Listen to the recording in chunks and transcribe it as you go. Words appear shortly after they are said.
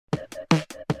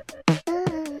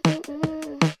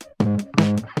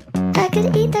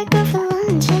could eat that girl for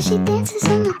lunch. Yeah, she dances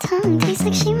on my tongue. Tastes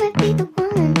like she might be the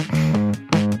one.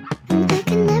 And I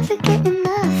could never get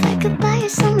enough. I could buy her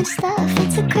so much stuff.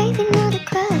 It's a craving, not a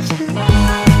crush.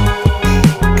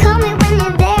 Call me when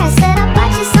you're there. Said I'll buy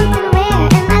you something rare,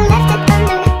 and I left it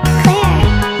underclear.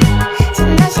 So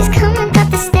now she's coming up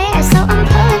the stairs. So I'm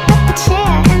pulling up the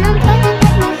chair, and I'm pulling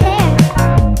up my hair.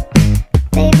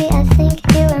 Baby, I think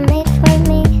you were made for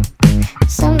me.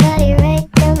 Somebody write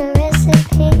down the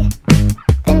recipe.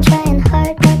 Been trying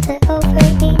hard not to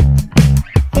overeat.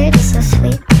 You're just so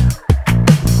sweet.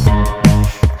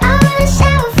 I wanna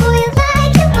shower for you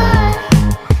like you want.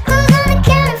 Clothes on the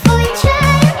counter for you, try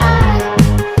it on.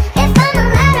 If I'm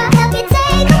allowed, I'll help you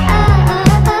take them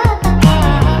off.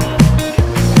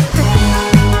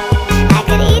 I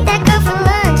could eat that girl for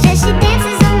lunch. Yeah, she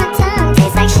dances on my tongue.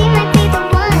 Tastes like she might be the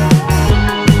one.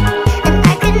 And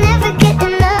I could never get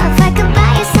enough. I could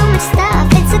buy her so much stuff.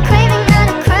 It's a craving, not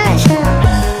a crush.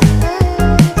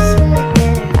 Just wanna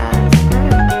get her off.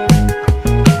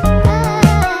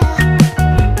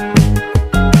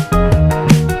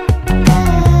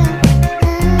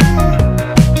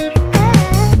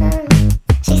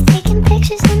 She's taking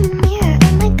pictures in the mirror.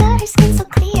 Oh my god, her skin's so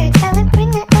clear. Tell her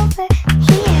bring her over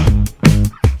here.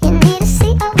 You need a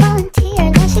seat, I'll volunteer.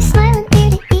 Now she's smiling ear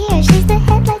to ear. She's the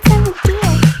headlights on the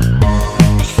deer.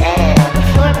 I said it all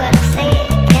before, but I'll say it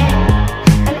again.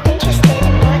 I'm interested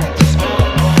in more than just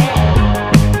being fair.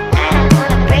 I don't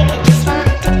wanna break it, just want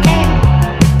it to end.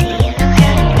 Do you know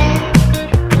how to bend?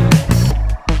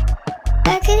 I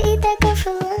could eat that girl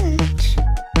for lunch.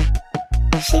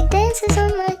 She dances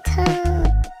on my tongue.